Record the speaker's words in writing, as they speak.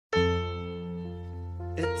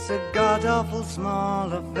It's a god-awful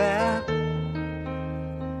small affair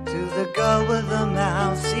to the girl with the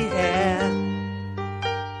mousy hair,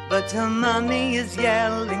 but her mommy is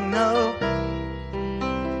yelling no,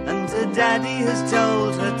 and her daddy has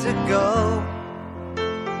told her to go,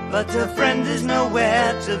 but her friend is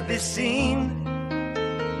nowhere to be seen.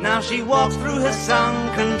 Now she walks through her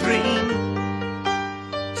sunken dream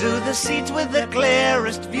to the seat with the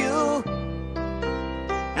clearest view,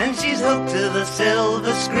 and she's hooked to the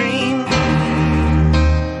silver screen.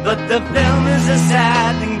 But the film is a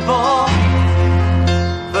sad thing for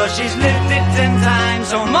she's lived it 10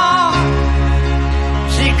 times or more.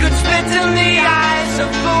 She could spit in the eyes of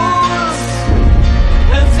fools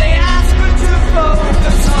as they ask her to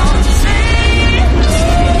focus on sailors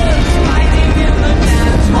fighting in the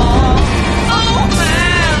dance hall. Oh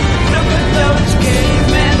man, look at those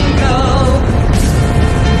cavemen go.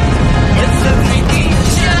 It's a freaky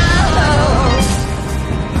show.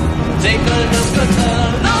 Take a look at the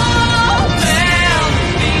old man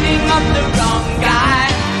beating up the wrong guy.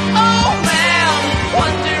 Oh man,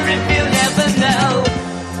 wonder if you'll ever know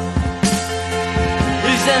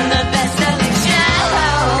who's in the best-selling show.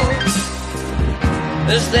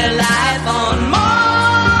 Is their life on Mars?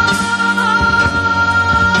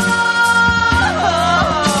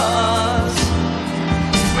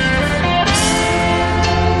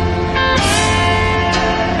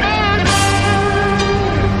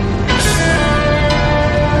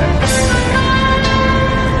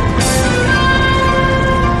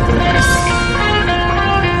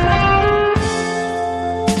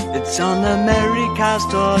 It's on America's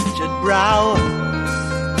tortured brow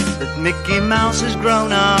that Mickey Mouse has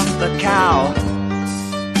grown up a cow.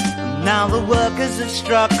 And now the workers have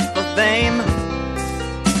struck for fame,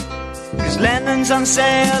 'cause Lennon's on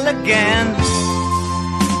sale again.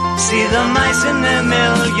 See the mice in their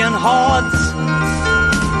million hordes,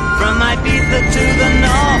 from Ibiza to the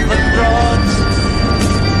Norfolk Broads.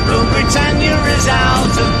 Rule Britannia is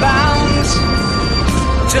out of bounds,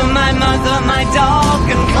 to my mother, my dog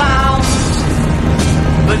and clowns.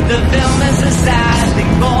 But the film is a sad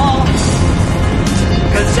thing for,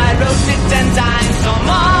 'cause I wrote it 10 times or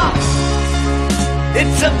more.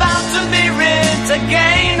 It's about to be writ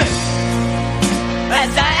again,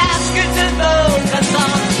 as I ask you to focus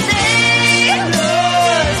on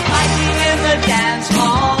sailors fighting in the dance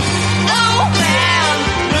hall. Oh man,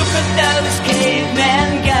 look at those cavemen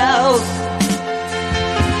go.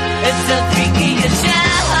 It's a freaky show.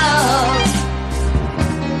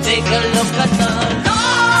 Take a look at the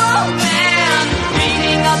old man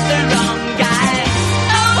beating up the wrong guy.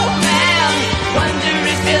 Oh man, wonder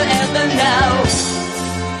if you'll ever know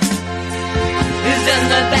who's in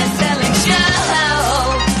the best-selling show.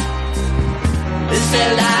 Is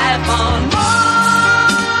their life on Mars?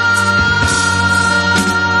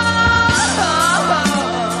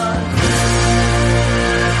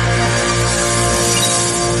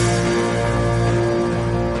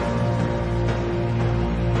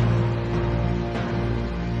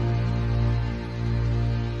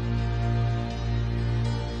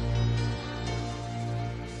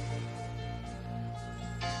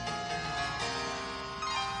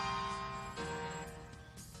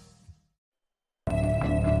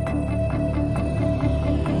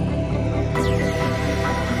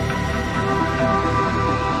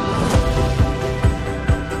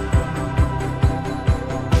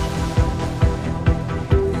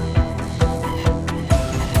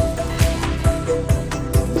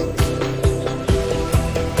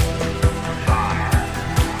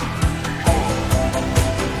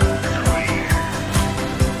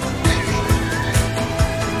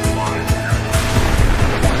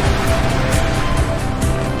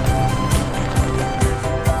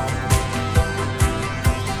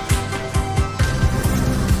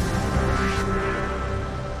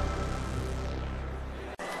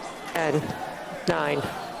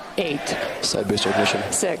 Side booster ignition.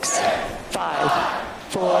 6, 5,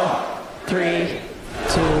 4, 3,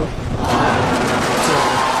 2, 1.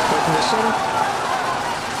 Ignition.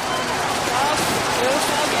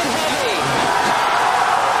 Falcon Heavy.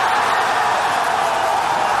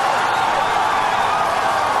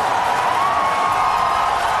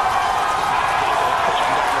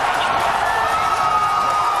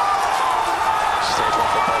 Stage 1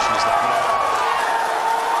 propulsion is knocking out.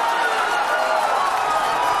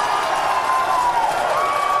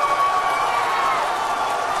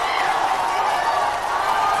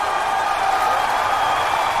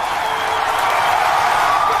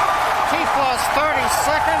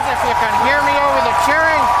 Seconds, if you can hear me over the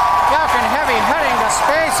cheering. Falcon Heavy heading to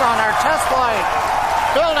space on our test flight.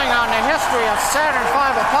 Building on the history of Saturn V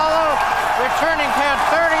Apollo, returning pad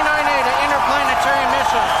 39A to interplanetary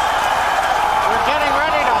missions. We're getting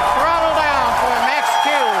ready to throttle down for max Q.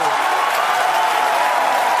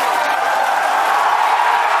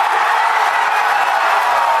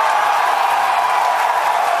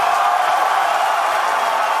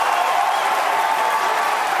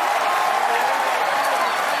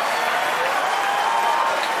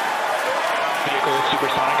 Vehicle is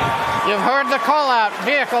supersonic. You've heard the call out.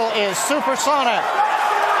 Vehicle is supersonic.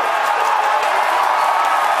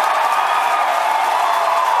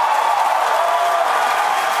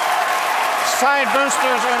 Side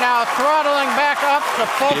boosters are now throttling back up to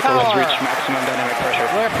full Vehicle power. has reached maximum dynamic pressure.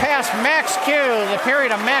 We're past max Q, the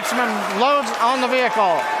period of maximum loads on the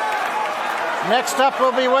vehicle. Next up,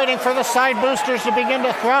 we'll be waiting for the side boosters to begin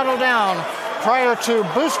to throttle down prior to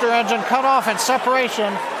booster engine cutoff and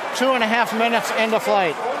separation 2.5 minutes into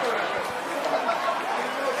flight.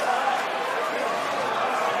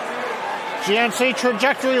 GNC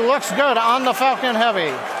trajectory looks good on the Falcon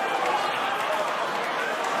Heavy.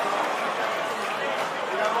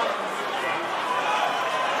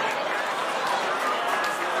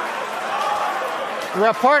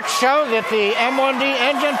 Reports show that the M1D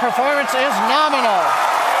engine performance is nominal.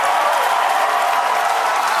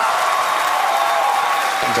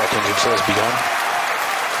 Contact engine has begun.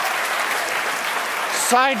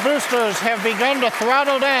 Side boosters have begun to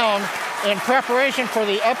throttle down in preparation for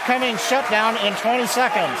the upcoming shutdown in 20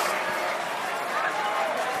 seconds.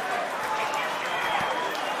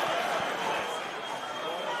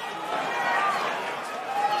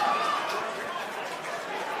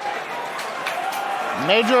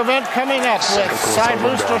 Major event coming up with side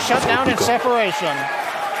booster shutdown and separation.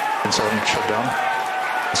 Inside shutdown.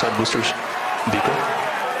 Side boosters. Beacon.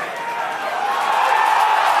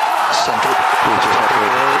 Center. We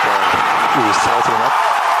just throttle them up.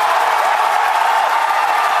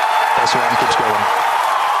 S1 keeps going.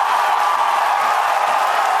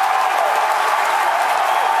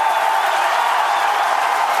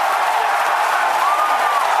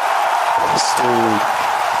 Still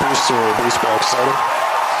booster base box started.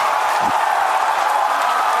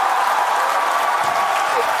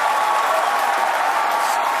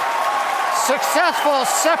 Successful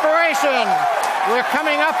separation. We're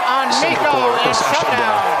coming up on Miko and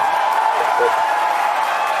shutdown.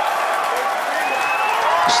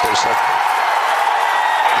 Stay set.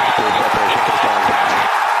 Good separation confirmed.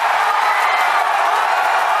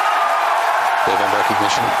 Event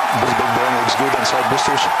recognition. This big burn looks good on side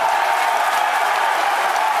boosters.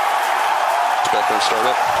 Spectrum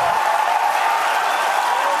startup.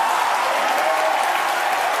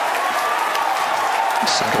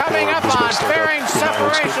 Coming up on fairing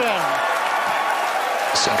separation.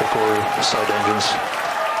 Center core side engines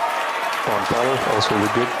on power, also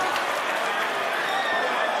look good.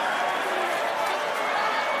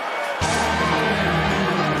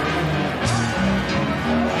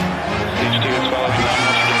 Stage 2 is followed by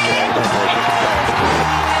separation confirmed.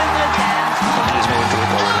 He's moving to the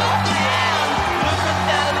power now.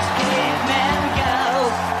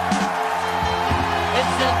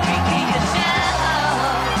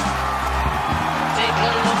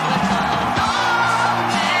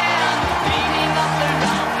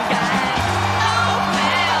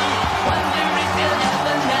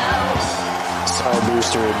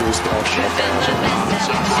 Booster, boost back, shutdown.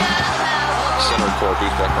 Center core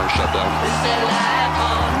boost back burn shutdown.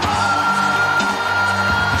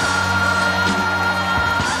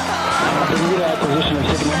 Can you get acquisition of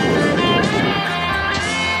signal?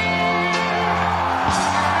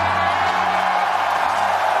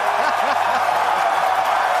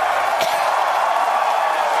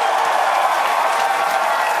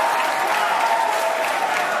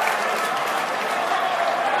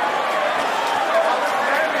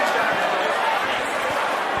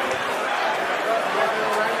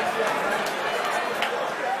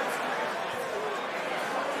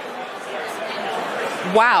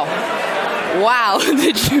 Wow. Wow.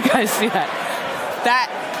 Did you guys see that? That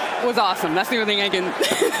was awesome. That's the only thing I can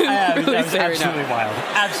really that was say absolutely right now. wild.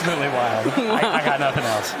 Absolutely wild. I got nothing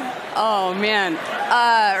else. Oh, man.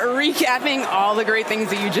 Recapping all the great things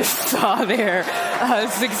that you just saw there.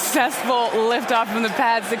 Successful liftoff from the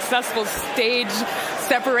pad, successful stage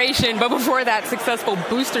separation. But before that, successful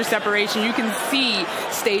booster separation. You can see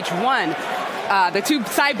stage 1. The two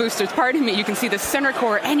side boosters, pardon me, you can see the center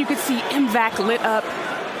core, and you can see MVAC lit up.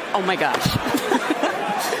 Oh my gosh.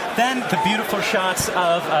 Then the beautiful shots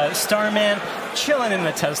of Starman chilling in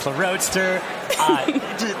the Tesla Roadster.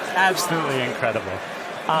 Just absolutely incredible.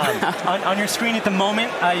 On your screen at the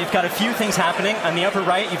moment, you've got a few things happening. On the upper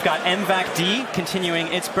right, you've got MVAC-D continuing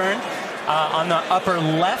its burn. On the upper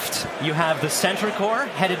left, you have the center core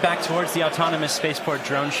headed back towards the autonomous spaceport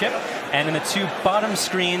drone ship. And in the two bottom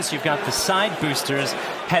screens, you've got the side boosters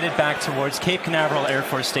headed back towards Cape Canaveral Air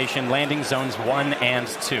Force Station, landing zones 1 and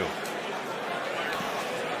 2.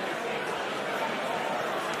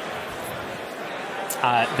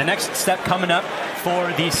 The next step coming up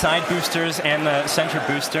for the side boosters and the center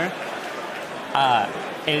booster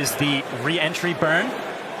is the re-entry burn.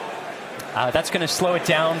 That's going to slow it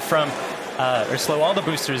down from, or slow all the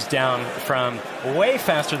boosters down from way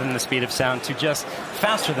faster than the speed of sound to just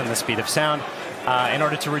faster than the speed of sound in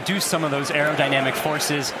order to reduce some of those aerodynamic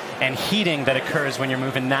forces and heating that occurs when you're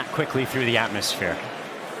moving that quickly through the atmosphere.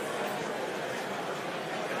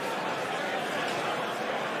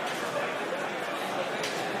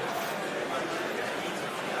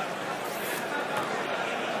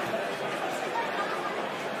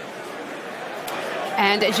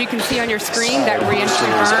 And as you can see on your screen, that re-entry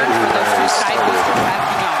burn for those two side boosters has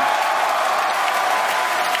begun.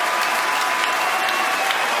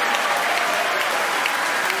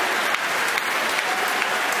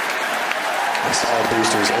 Side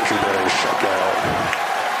boosters entry burn shut down.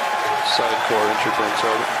 Side core entry burn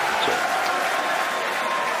target.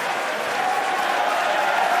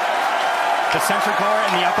 The center core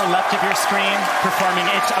in the upper left of your screen performing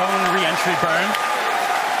its own re-entry burn.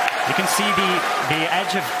 You can see the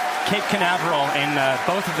edge of Cape Canaveral in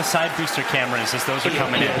both of the side booster cameras as those are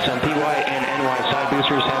coming in. PY and NY side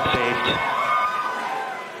boosters have saved.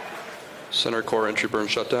 Center core entry burn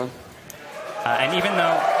shutdown. And even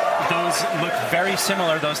though those look very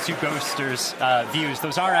similar, those two boosters views,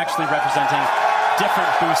 those are actually representing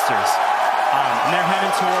different boosters. And they're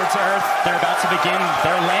heading towards Earth. They're about to begin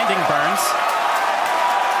their landing burns.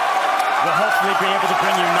 We'll hopefully be able to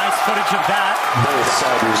bring you nice footage of that. Both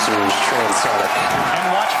side boosters transonic.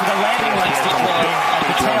 And watch for the landing lights deploy at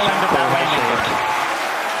the tail end of that landing burn.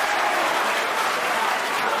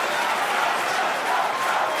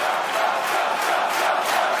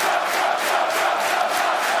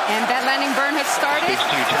 And that landing burn has started.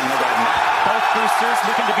 Both boosters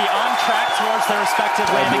looking to be on track towards their respective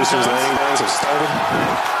landing zones. Landing burns have started.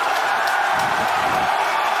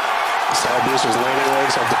 Side boosters landing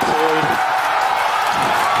legs have deployed.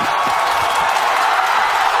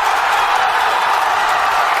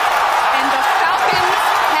 And the Falcons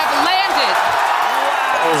have landed.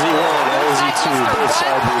 LZ1, LZ2, both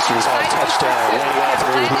side boosters have touchdown. Landing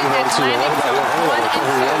operators move on to 11 by 1,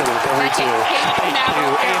 recovery 1 and recovery 2. Stage 2,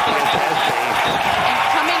 ATERRIZAJE has saved. And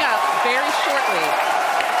coming up very shortly,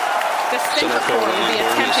 the center core will be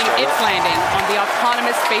attempting its landing on the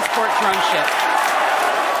autonomous spaceport drone ship.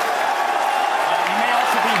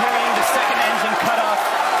 Second engine cut off.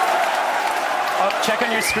 Oh, check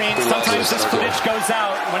on your screen. Sometimes this footage goes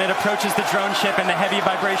out when it approaches the drone ship and the heavy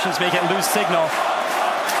vibrations make it lose signal.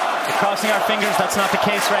 We're crossing our fingers that's not the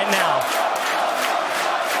case right now.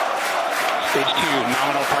 Stage 2,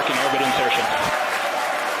 nominal parking orbit insertion.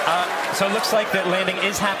 So it looks like that landing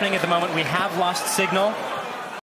is happening at the moment. We have lost signal